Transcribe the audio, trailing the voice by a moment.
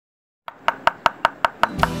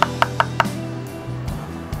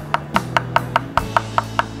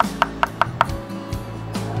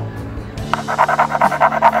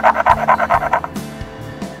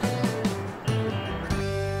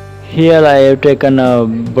Here I have taken a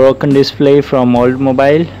broken display from old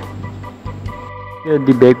mobile. Here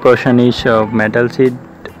the back portion is of metal sheet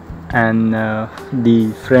and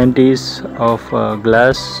the front is of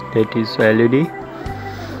glass, that is LED.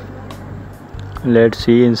 Let's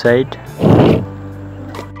see inside.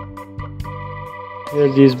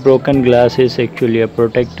 Here this broken glass is actually a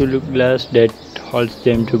protective glass that holds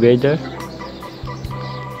them together.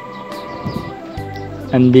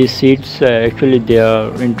 And these seats actually they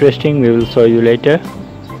are interesting, we will show you later.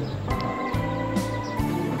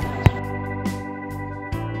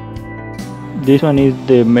 This one is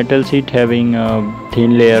the metal seat having a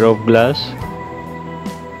thin layer of glass.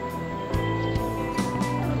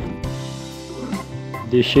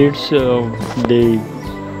 The sheets, the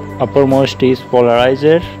uppermost is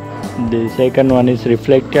polarizer, the second one is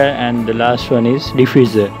reflector, and the last one is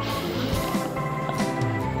diffuser.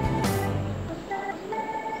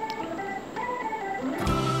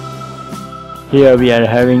 Here we are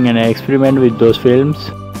having an experiment with those films.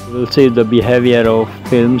 We will see the behavior of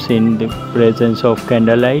films in the presence of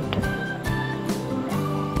candlelight.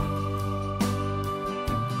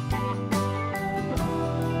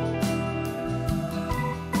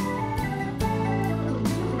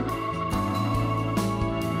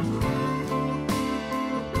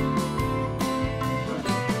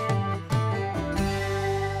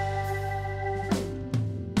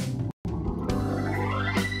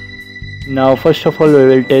 Now first of all we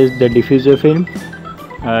will test the diffuser film.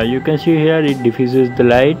 You can see here it diffuses the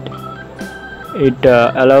light. It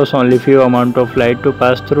allows only few amount of light to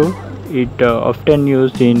pass through. It often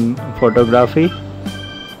used in photography.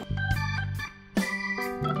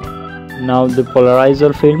 Now the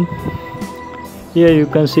polarizer film. Here you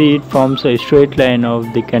can see it forms a straight line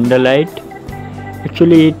of the candlelight.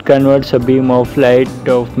 Actually it converts a beam of light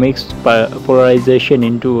of mixed polarization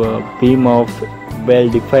into a beam of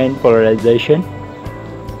well-defined polarization.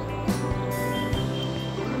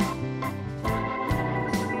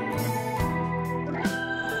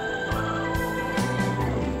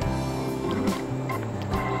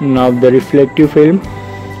 Now the reflective film.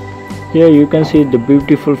 Here you can see the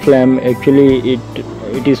beautiful flame. Actually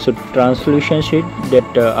it is a translucent sheet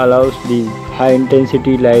that allows the high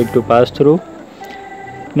intensity light to pass through.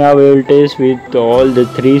 Now we will test with all the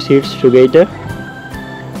three sheets together.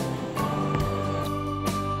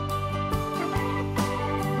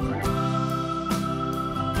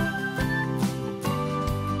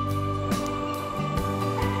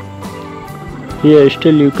 Here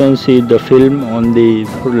still you can see the film on the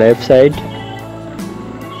left side.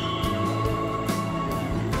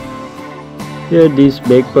 Here this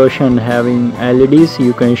back portion having LEDs,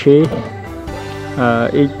 you can see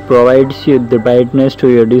it provides you the brightness to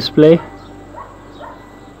your display.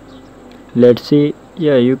 Let's see.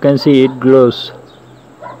 Yeah, you can see it glows.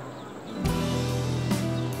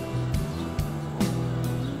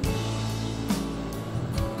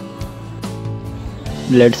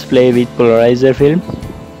 Let's play with polarizer film.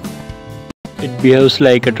 It behaves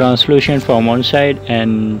like a translucent from one side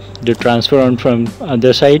and the transparent from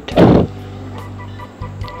other side.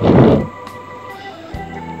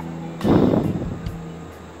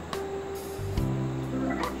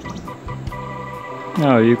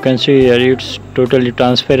 Now you can see here it's totally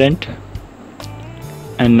transparent,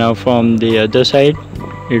 and now from the other side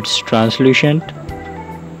it's translucent.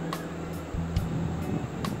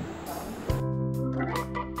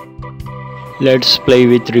 Let's play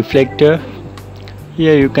with reflector.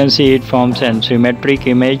 Here you can see it forms an symmetric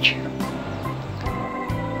image.